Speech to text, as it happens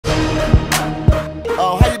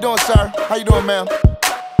doing, sir? How you doing, ma'am?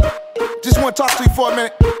 Just want to talk to you for a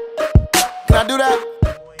minute. Can I do that?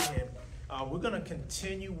 We're going to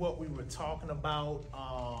continue what we were talking about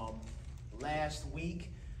last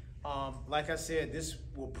week. Like I said, this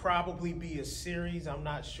will probably be a series. I'm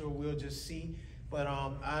not sure. We'll just see. But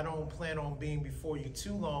I don't plan on being before you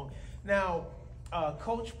too long. Now,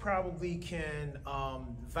 Coach probably can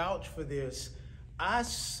vouch for this. I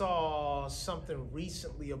saw something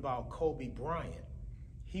recently about Kobe Bryant.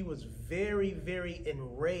 He was very, very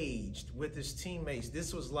enraged with his teammates.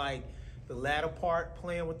 This was like the latter part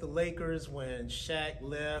playing with the Lakers when Shaq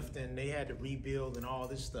left and they had to rebuild and all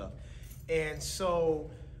this stuff. And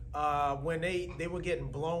so when they were getting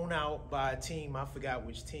blown out by a team, I forgot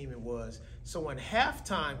which team it was. So when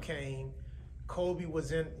halftime came, Kobe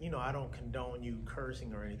was in, you know, I don't condone you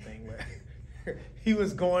cursing or anything, but he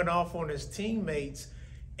was going off on his teammates.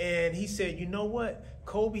 And he said, you know what?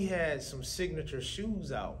 Kobe had some signature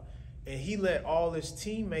shoes out, and he let all his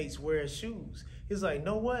teammates wear his shoes. He's like,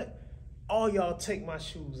 know what? All y'all take my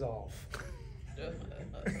shoes off.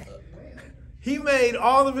 He made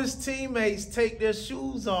all of his teammates take their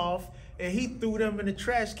shoes off, and he threw them in the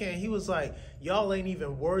trash can. He was like, y'all ain't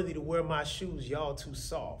even worthy to wear my shoes. Y'all too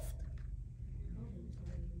soft.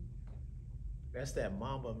 That's that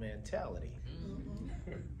Mamba mentality.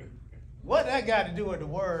 What that got to do with the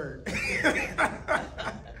word?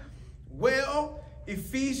 Well,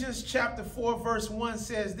 Ephesians chapter 4 verse 1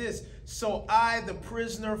 says this: so I, the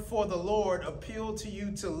prisoner for the Lord, appeal to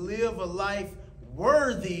you to live a life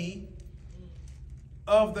worthy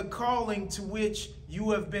of the calling to which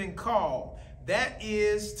you have been called. That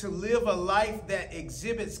is, to live a life that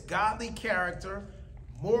exhibits godly character,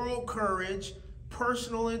 moral courage,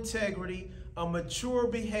 personal integrity, a mature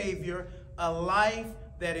behavior, a life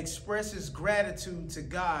that expresses gratitude to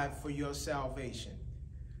God for your salvation.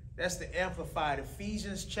 That's the Amplified,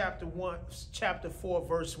 Ephesians chapter 4,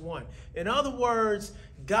 verse 1. In other words,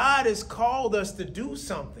 God has called us to do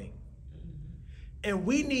something. And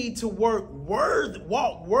we need to walk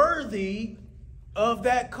worthy of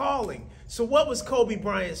that calling. So what was Kobe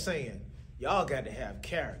Bryant saying? Y'all got to have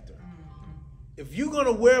character. If you're going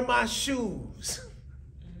to wear my shoes,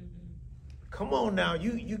 come on now,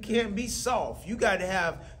 you can't be soft. You got to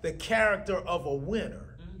have the character of a winner.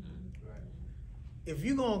 If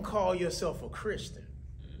you're going to call yourself a Christian,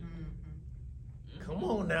 come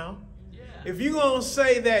on now. If you're going to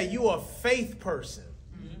say that you're a faith person,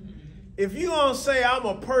 if you're going to say I'm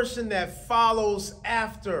a person that follows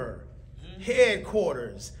after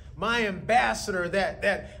headquarters, my ambassador,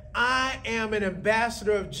 that I am an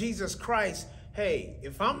ambassador of Jesus Christ, hey,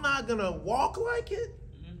 if I'm not going to walk like it,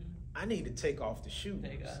 I need to take off the shoes.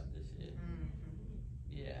 Take off the shit.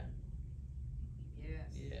 Yeah. Yes.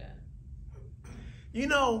 Yeah. You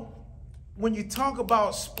know, when you talk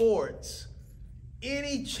about sports,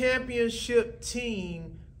 any championship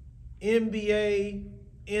team, NBA,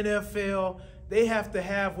 NFL, they have to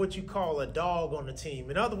have what you call a dog on the team.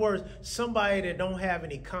 In other words, somebody that don't have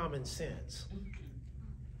any common sense.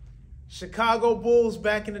 Chicago Bulls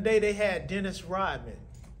back in the day, they had Dennis Rodman.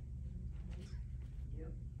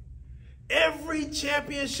 Every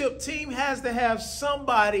championship team has to have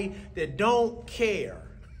somebody that don't care.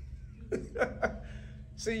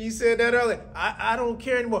 See, you said that earlier. I don't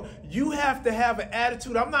care anymore. You have to have an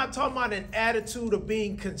attitude. I'm not talking about an attitude of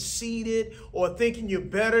being conceited or thinking you're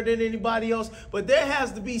better than anybody else, but there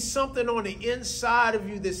has to be something on the inside of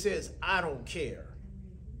you that says, I don't care.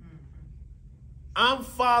 I'm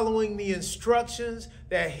following the instructions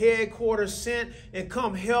that headquarters sent, and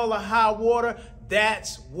come hell or high water,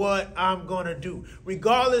 that's what I'm going to do.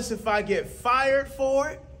 Regardless if I get fired for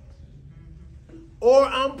it or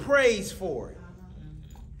I'm praised for it.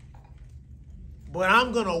 But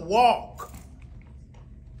I'm going to walk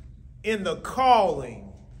in the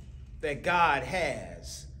calling that God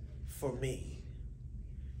has for me.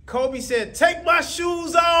 Kobe said, take my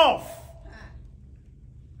shoes off.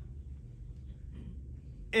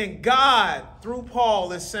 And God, through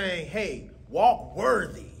Paul, is saying, hey, walk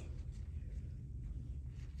worthy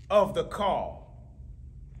of the call.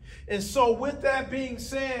 And so with that being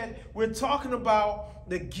said, we're talking about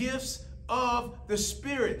the gifts of the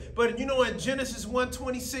Spirit. But you know, in Genesis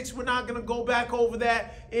 1:26, we're not going to go back over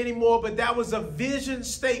that anymore, but that was a vision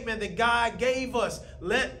statement that God gave us.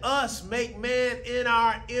 Let us make man in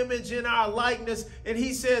our image, in our likeness. And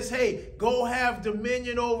he says, hey, go have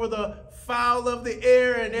dominion over the fowl of the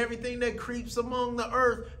air and everything that creeps among the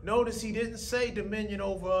earth. Notice he didn't say dominion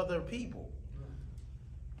over other people.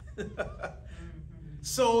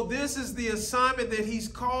 So this is the assignment that he's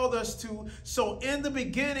called us to. So in the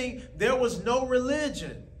beginning, there was no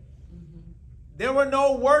religion. There were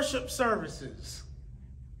no worship services.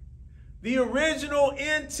 The original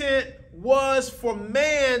intent was for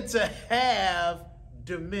man to have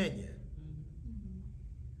dominion.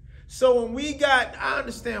 So when I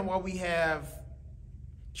understand why we have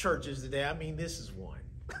churches today. I mean, this is one.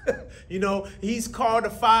 You know, he's called the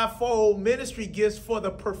fivefold ministry gifts for the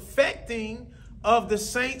perfecting of the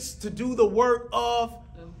saints to do the work of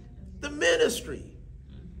the ministry.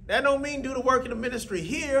 That don't mean do the work of the ministry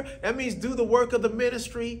here. That means do the work of the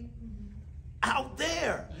ministry out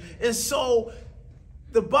there. And so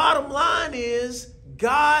the bottom line is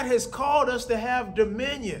God has called us to have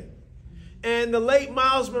dominion. And the late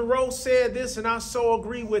Miles Monroe said this, and I so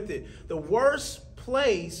agree with it. The worst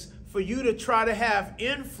place for you to try to have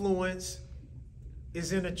influence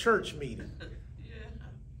is in a church meeting.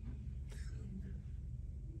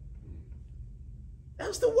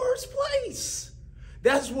 That's the worst place.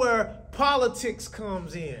 That's where politics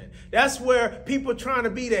comes in. That's where people trying to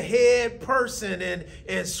be the head person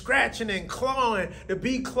and scratching and clawing to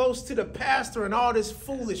be close to the pastor and all this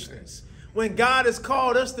foolishness. When God has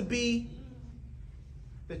called us to be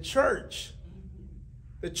the church.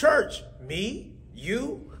 The church, me,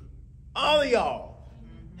 you, all of y'all,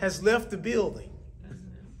 has left the building.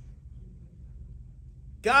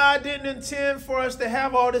 God didn't intend for us to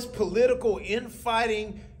have all this political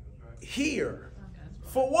infighting here.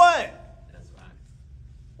 For what?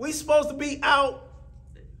 We're supposed to be out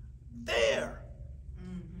there.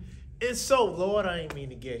 And so, Lord, I ain't mean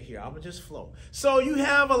to get here. I'm going to just flow. So you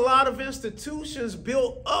have a lot of institutions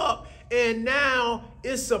built up, and now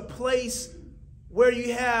it's a place where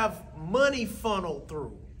you have money funneled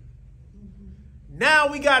through.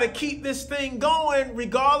 Now we got to keep this thing going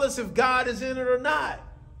regardless if God is in it or not.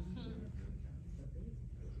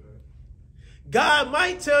 God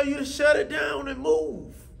might tell you to shut it down and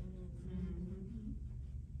move.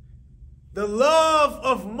 The love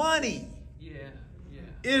of money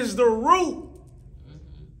is the root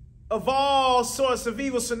of all sorts of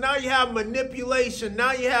evil. So now you have manipulation.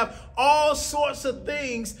 Now you have all sorts of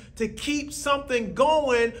things to keep something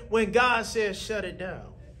going when God says shut it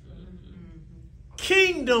down.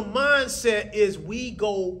 Kingdom mindset is we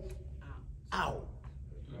go out.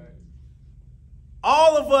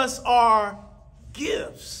 All of us are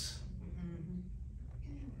gifts.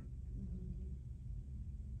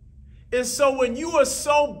 And so when you are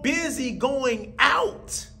so busy going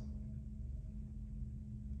out,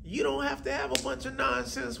 you don't have to have a bunch of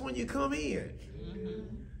nonsense when you come in.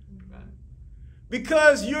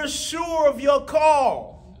 Because you're sure of your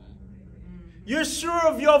call. You're sure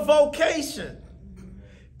of your vocation.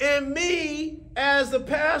 And me, as the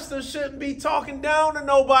pastor, shouldn't be talking down to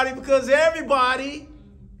nobody because everybody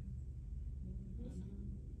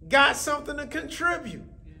got something to contribute.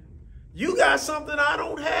 You got something I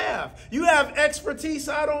don't have. You have expertise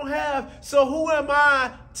I don't have. So who am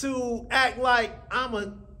I to act like I'm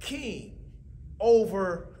a king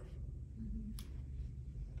over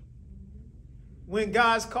when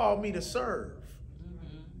God's called me to serve?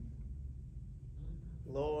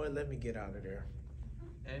 Lord, let me get out of there.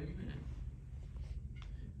 Amen.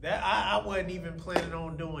 That I wasn't even planning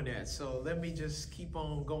on doing that. So let me just keep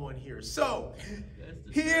on going here. So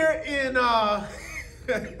here in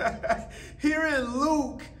here in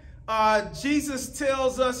Luke, Jesus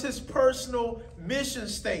tells us his personal mission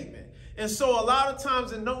statement. And so a lot of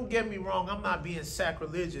times, and don't get me wrong, I'm not being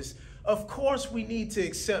sacrilegious. Of course, we need to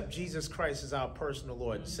accept Jesus Christ as our personal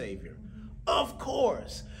Lord and Savior. Of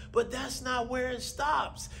course. But that's not where it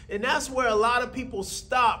stops. And that's where a lot of people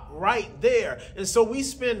stop right there. And so we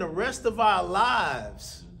spend the rest of our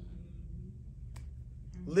lives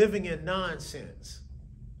living in nonsense,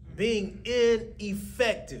 being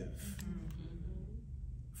ineffective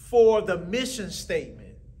for the mission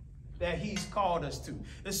statement that he's called us to.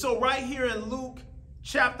 And so right here in Luke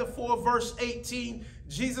chapter 4, verse 18,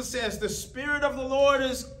 Jesus says, the Spirit of the Lord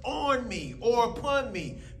is on me or upon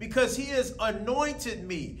me because he has anointed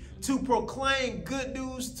me to proclaim good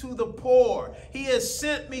news to the poor. He has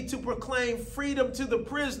sent me to proclaim freedom to the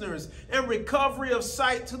prisoners and recovery of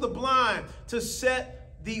sight to the blind, to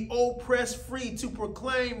set the oppressed free, to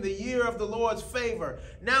proclaim the year of the Lord's favor.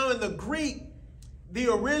 Now in the Greek,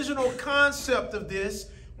 the original concept of this,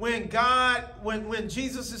 when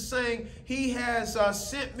Jesus is saying he has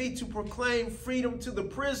sent me to proclaim freedom to the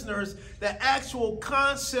prisoners, the actual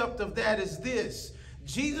concept of that is this.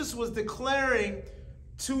 Jesus was declaring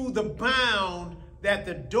to the bound that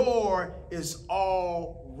the door is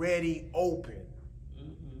already open.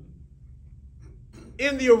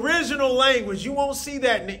 In the original language, you won't see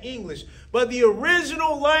that in the English, but the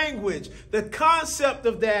original language, the concept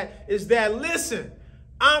of that is that, listen,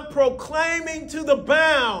 I'm proclaiming to the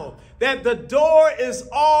bound that the door is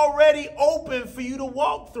already open for you to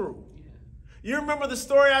walk through. You remember the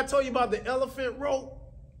story I told you about the elephant rope?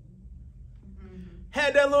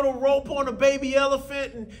 Had that little rope on a baby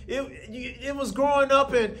elephant, and it was growing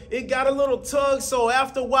up, and it got a little tug, so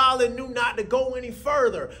after a while it knew not to go any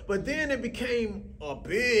further. But then it became a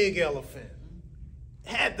big elephant.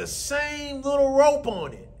 Had the same little rope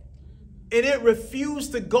on it, and it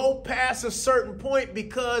refused to go past a certain point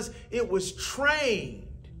because it was trained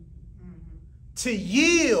to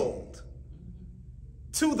yield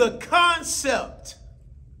to the concept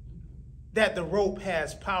that the rope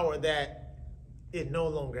has power that it no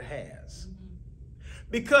longer has.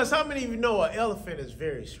 Because how many of you know an elephant is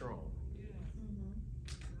very strong?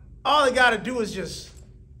 All they got to do is just,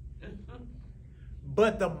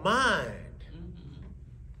 but the mind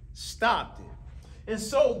stopped it. And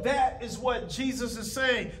so that is what Jesus is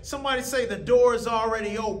saying. Somebody say the door is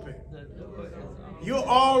already open. You're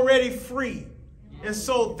already free. And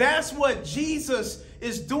so that's what Jesus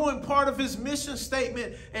is doing, part of his mission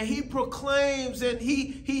statement, and he proclaims and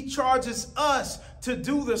he charges us to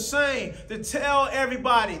do the same, to tell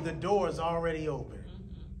everybody the door is already open.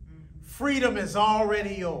 Freedom is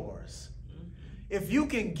already yours. If you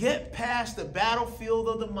can get past the battlefield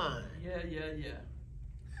of the mind,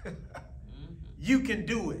 you can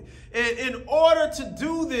do it. And in order to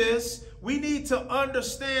do this, we need to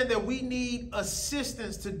understand that we need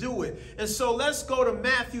assistance to do it. And so let's go to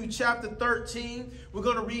Matthew chapter 13. We're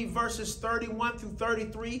going to read verses 31 through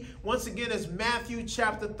 33. Once again, it's Matthew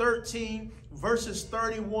chapter 13, verses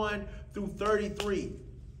 31 through 33.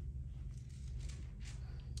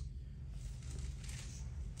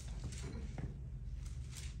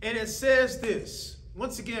 And it says this.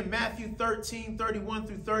 Once again, Matthew 13, 31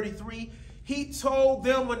 through 33. He told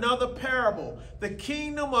them another parable. The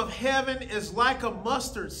kingdom of heaven is like a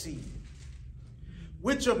mustard seed,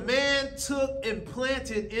 which a man took and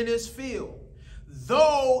planted in his field.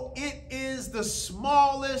 Though it is the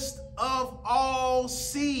smallest of all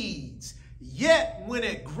seeds, yet when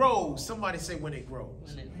it grows, somebody say when it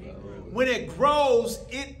grows. When it grows,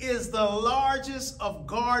 it is the largest of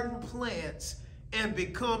garden plants and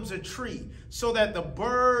becomes a tree, so that the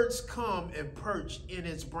birds come and perch in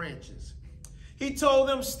its branches. He told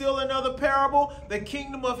them still another parable. The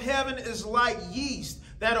kingdom of heaven is like yeast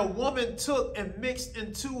that a woman took and mixed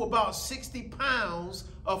into about 60 pounds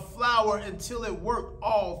of flour until it worked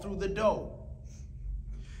all through the dough.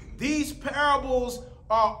 These parables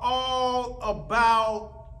are all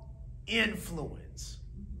about influence.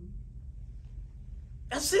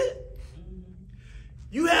 That's it.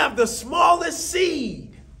 You have the smallest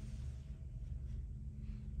seed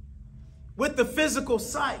with the physical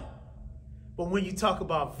sight. But when you talk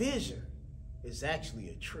about vision, it's actually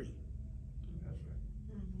a tree.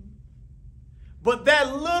 But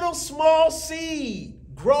that little small seed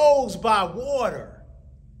grows by water.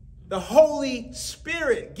 The Holy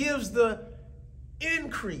Spirit gives the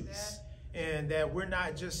increase. And that we're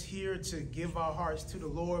not just here to give our hearts to the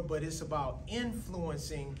Lord, but it's about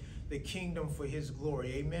influencing the kingdom for his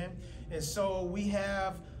glory. Amen. And so we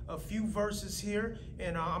have a few verses here,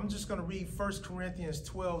 and I'm just going to read 1 Corinthians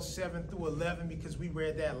 12, 7 through 11, because we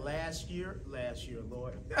read that last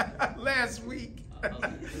week.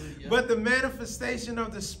 But the manifestation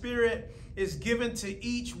of the Spirit is given to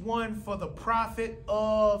each one for the profit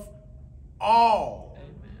of all.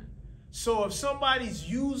 Amen. So if somebody's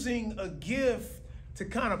using a gift to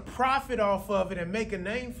kind of profit off of it and make a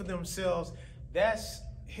name for themselves, that's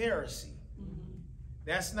heresy.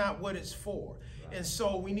 That's not what it's for. And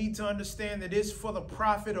so we need to understand that it's for the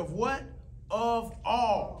profit of what? Of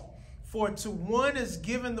all. For to one is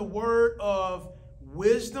given the word of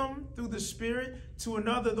wisdom through the Spirit, to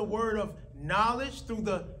another the word of knowledge through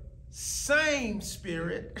the same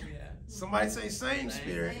Spirit. Yeah. Somebody say same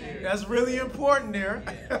Spirit. That's really important there.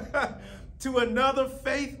 Yeah. To another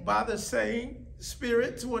faith by the same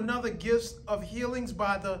Spirit, to another gifts of healings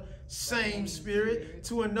by the same Spirit,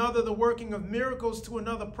 to another the working of miracles, to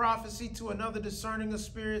another prophecy, to another discerning of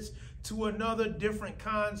spirits, to another different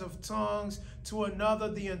kinds of tongues, to another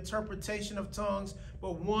the interpretation of tongues.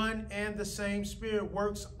 But one and the same Spirit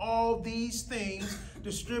works all these things,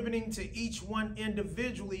 distributing to each one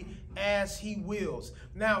individually as he wills.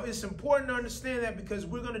 Now, it's important to understand that because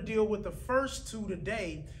we're going to deal with the first two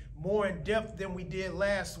today more in depth than we did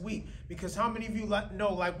last week. Because how many of you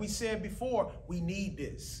know, like we said before, we need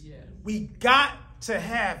this. Yeah. We got to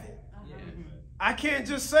have it. Yeah. I can't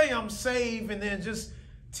just say I'm saved and then just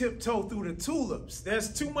tiptoe through the tulips.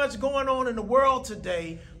 There's too much going on in the world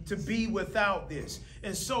today to be without this.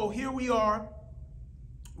 And so here we are.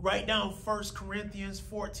 Write down 1 Corinthians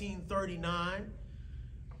 14:39.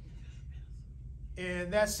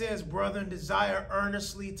 And that says, brethren, desire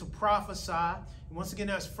earnestly to prophesy. And once again,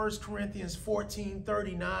 that's 1 Corinthians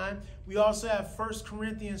 14:39. We also have 1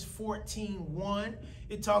 Corinthians 14:1.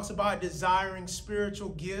 It talks about desiring spiritual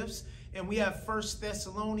gifts. And we have 1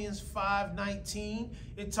 Thessalonians 5:19.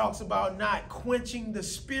 It talks about not quenching the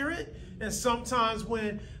spirit. And sometimes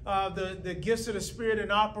when the gifts of the Spirit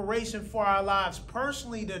in operation for our lives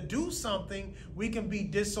personally to do something, we can be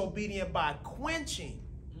disobedient by quenching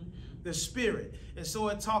the Spirit. And so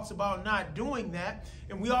it talks about not doing that.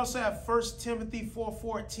 And we also have 1 Timothy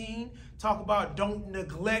 4:14, talk about don't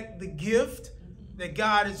neglect the gift that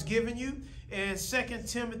God has given you. And 2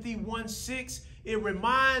 Timothy 1:6, it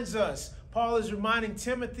reminds us, Paul is reminding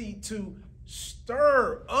Timothy to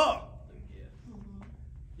stir up.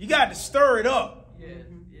 You got to stir it up.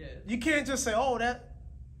 You can't just say, oh,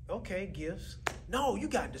 okay, gifts. No, you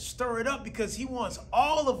got to stir it up because he wants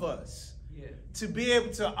all of us to be able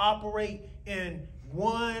to operate in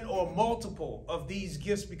one or multiple of these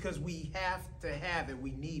gifts because we have to have it. We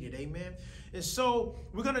need it. Amen. And so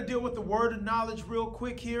we're going to deal with the word of knowledge real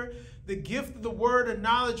quick here. The gift of the word of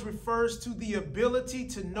knowledge refers to the ability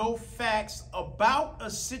to know facts about a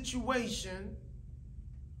situation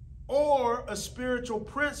or a spiritual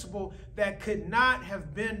principle that could not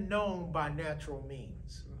have been known by natural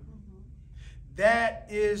means. That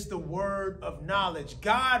is the word of knowledge.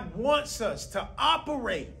 God wants us to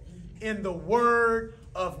operate in the word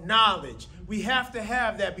of knowledge. We have to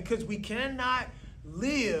have that because we cannot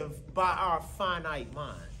live by our finite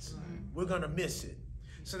minds. We're going to miss it.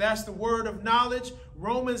 So that's the word of knowledge.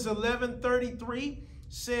 Romans 11:33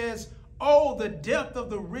 says, oh, the depth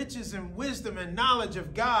of the riches and wisdom and knowledge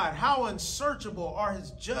of God. How unsearchable are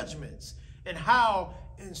his judgments and how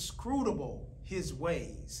inscrutable his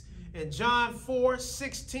ways. In John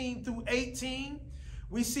 4:16-18,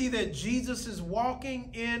 we see that Jesus is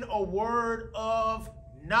walking in a word of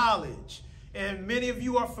knowledge. And many of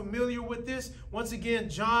you are familiar with this. Once again,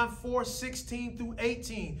 John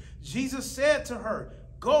 4:16-18. Jesus said to her,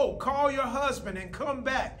 go, call your husband and come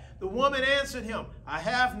back. The woman answered him, I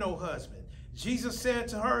have no husband. Jesus said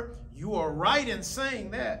to her, you are right in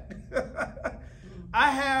saying that.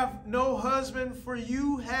 I have no husband, for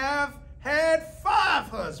you have had 5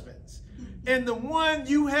 husbands. And the one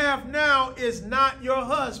you have now is not your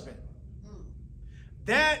husband.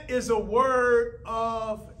 That is a word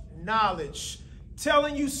of knowledge,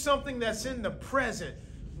 telling you something that's in the present,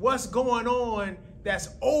 what's going on that's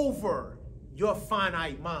over your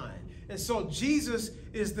finite mind. And so Jesus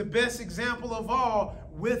is the best example of all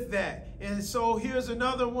with that. And so here's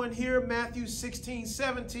another one here, Matthew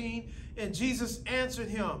 16:17. And Jesus answered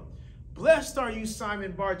him, blessed are you,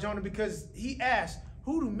 Simon Bar-Jonah, because he asked,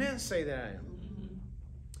 who do men say that I am?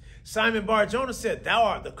 Simon Bar-Jonah said, thou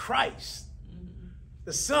art the Christ,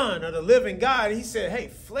 the Son of the living God. He said, hey,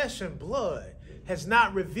 flesh and blood has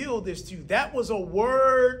not revealed this to you. That was a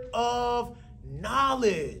word of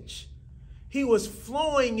knowledge. He was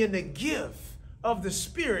flowing in the gift of the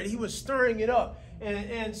Spirit. He was stirring it up.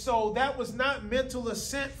 And so that was not mental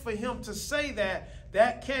assent for him to say that.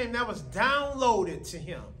 That was downloaded to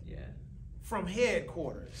him from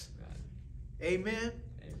headquarters. Amen. Amen.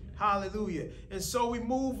 Hallelujah. And so we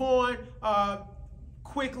move on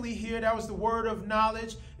quickly here. That was the word of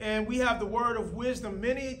knowledge. And we have the word of wisdom.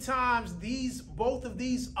 Many times both of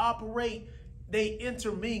these operate, they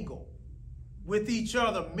intermingle with each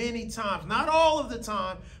other many times. Not all of the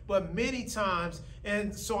time, but many times.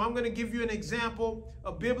 And so I'm going to give you an example.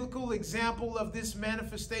 A biblical example of this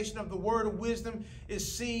manifestation of the word of wisdom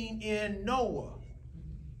is seen in Noah.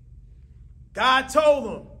 God told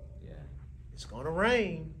them, it's going to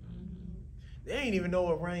rain. They didn't even know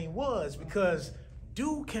what rain was because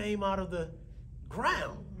dew came out of the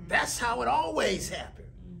ground. That's how it always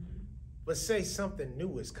happened. But say something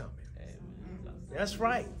new is coming. That's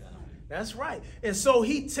right. That's right. And so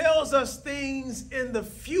he tells us things in the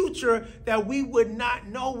future that we would not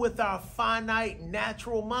know with our finite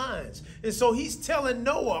natural minds. And so he's telling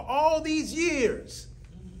Noah all these years,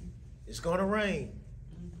 it's going to rain.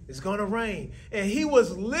 It's going to rain. And he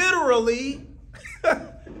was literally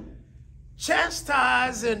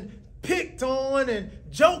chastised and picked on and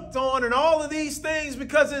joked on and all of these things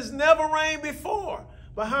because it's never rained before.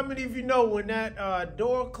 But how many of you know when that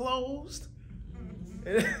door closed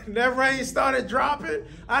and that rain started dropping,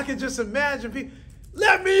 I can just imagine people,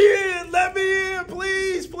 let me in,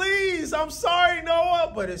 please, please. I'm sorry,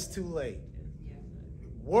 Noah, but it's too late.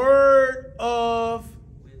 Word of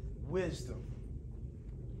wisdom.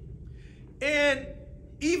 And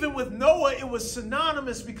even with Noah, it was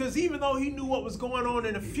synonymous, because even though he knew what was going on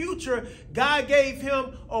in the future, God gave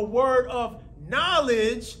him a word of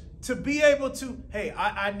knowledge to be able to, hey,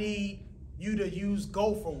 I need you to use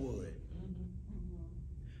gopher wood.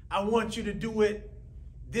 I want you to do it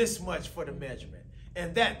this much for the measurement.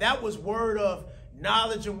 And that was word of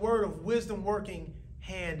knowledge and word of wisdom working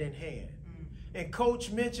hand in hand. And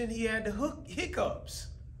Coach mentioned he had the hiccups.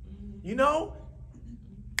 You know,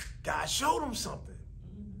 God showed him something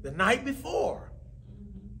the night before,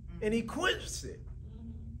 and he quenched it.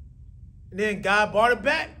 And then God brought it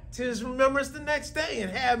back to his remembrance the next day and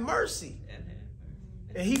had mercy.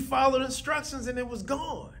 And he followed instructions and it was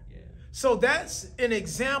gone. So that's an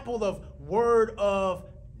example of word of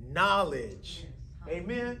knowledge.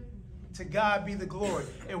 Amen. To God be the glory.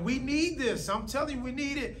 And we need this. I'm telling you, we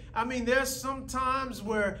need it. I mean, there's some times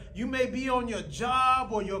where you may be on your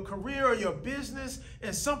job or your career or your business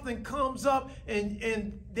and something comes up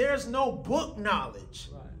and there's no book knowledge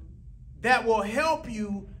that will help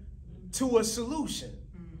you to a solution.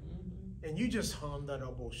 And you just hum under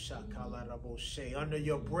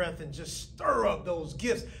your breath and just stir up those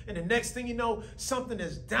gifts. And the next thing you know, something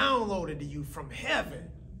is downloaded to you from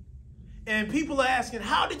heaven. And people are asking,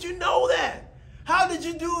 how did you know that? How did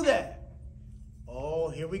you do that? Oh,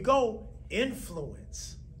 here we go.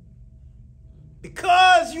 Influence.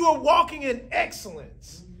 Because you are walking in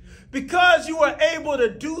excellence. Because you were able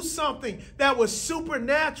to do something that was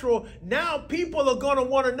supernatural, now people are going to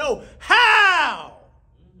want to know, how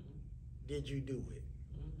did you do it?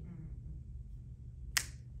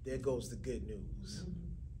 There goes the good news.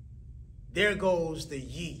 There goes the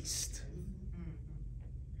yeast.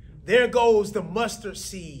 There goes the mustard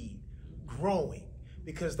seed growing,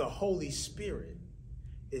 because the Holy Spirit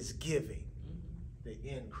is giving the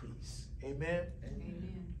increase. Amen?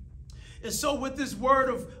 Amen. And so with this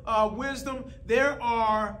word of wisdom, there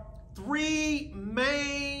are three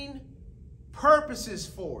main purposes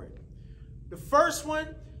for it. The first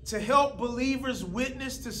one, to help believers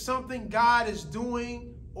witness to something God is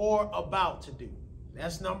doing or about to do.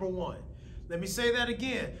 That's number one. Let me say that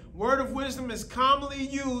again. Word of wisdom is commonly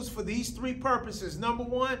used for these three purposes. Number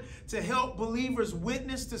one, to help believers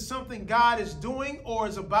witness to something God is doing or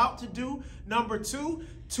is about to do. Number two,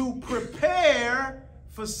 to prepare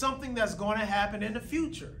for something that's going to happen in the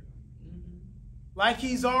future. Like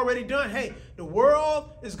he's already done. Hey, the world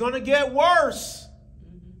is going to get worse,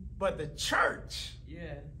 but the church,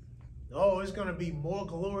 oh, it's going to be more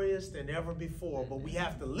glorious than ever before. But we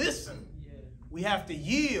have to listen. We have to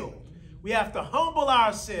yield. We have to humble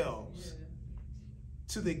ourselves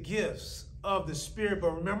to the gifts of the Spirit.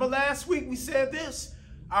 But remember last week we said this.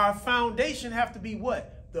 Our foundation have to be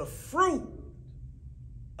what? The fruit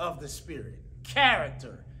of the Spirit.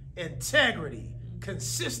 Character, integrity,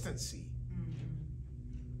 consistency.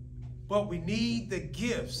 But we need the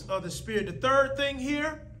gifts of the Spirit. The third thing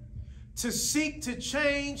here, to seek to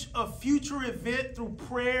change a future event through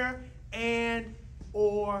prayer and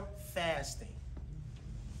or fasting.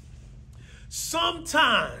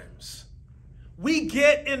 Sometimes we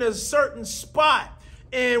get in a certain spot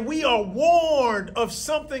and we are warned of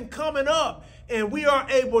something coming up, and we are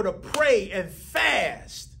able to pray and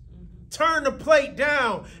fast. Turn the plate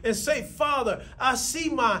down and say, Father, I see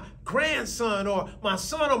my grandson or my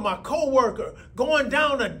son or my coworker going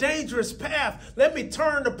down a dangerous path. Let me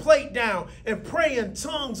turn the plate down and pray in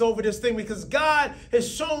tongues over this thing, because God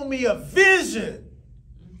has shown me a vision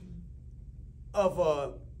of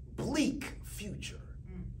a bleak future.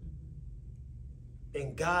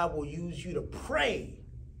 And God will use you to pray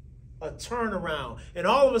a turnaround. And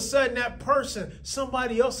all of a sudden that person,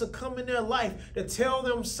 somebody else will come in their life to tell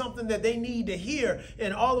them something that they need to hear.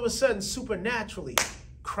 And all of a sudden, supernaturally,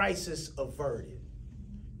 crisis averted.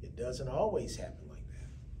 It doesn't always happen like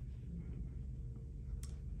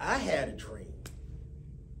that. I had a dream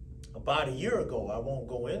about a year ago. I won't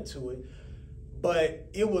go into it, but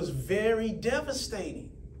it was very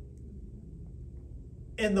devastating.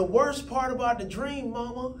 And the worst part about the dream,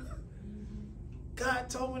 Mama, God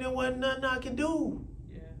told me there wasn't nothing I could do.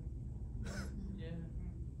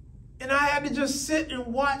 And I had to just sit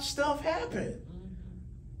and watch stuff happen.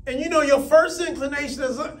 And you know, your first inclination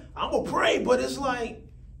is, I'm going to pray, but it's like,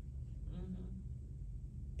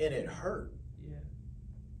 and it hurt.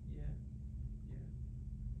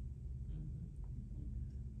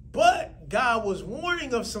 But God was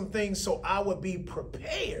warning of some things so I would be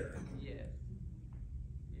prepared.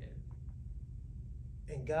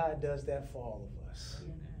 And God does that for all of us.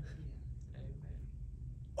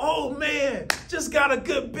 Oh man, just got a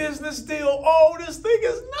good business deal. Oh, this thing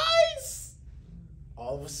is nice.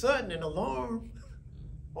 All of a sudden, an alarm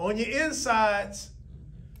on your insides.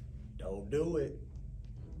 don't do it.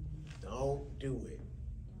 Don't do it.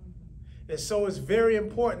 And so it's very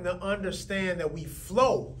important to understand that we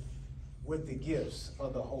flow with the gifts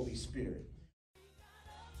of the Holy Spirit.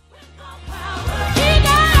 With the power